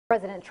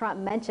President Trump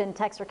mentioned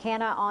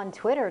Texarkana on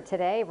Twitter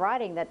today,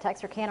 writing that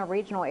Texarkana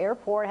Regional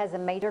Airport has a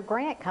major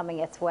grant coming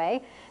its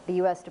way. The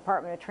U.S.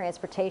 Department of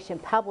Transportation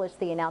published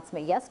the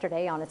announcement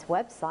yesterday on its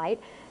website.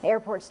 The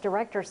airport's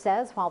director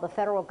says while the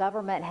federal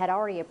government had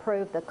already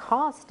approved the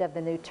cost of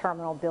the new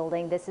terminal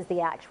building, this is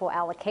the actual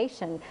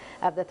allocation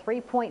of the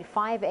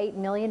 $3.58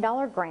 million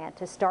grant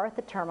to start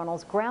the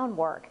terminal's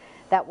groundwork.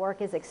 That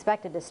work is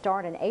expected to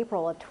start in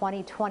April of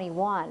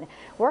 2021.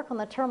 Work on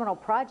the terminal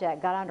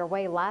project got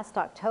underway last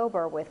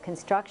October with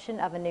construction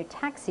of a new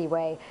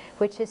taxiway,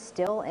 which is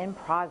still in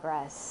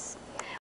progress.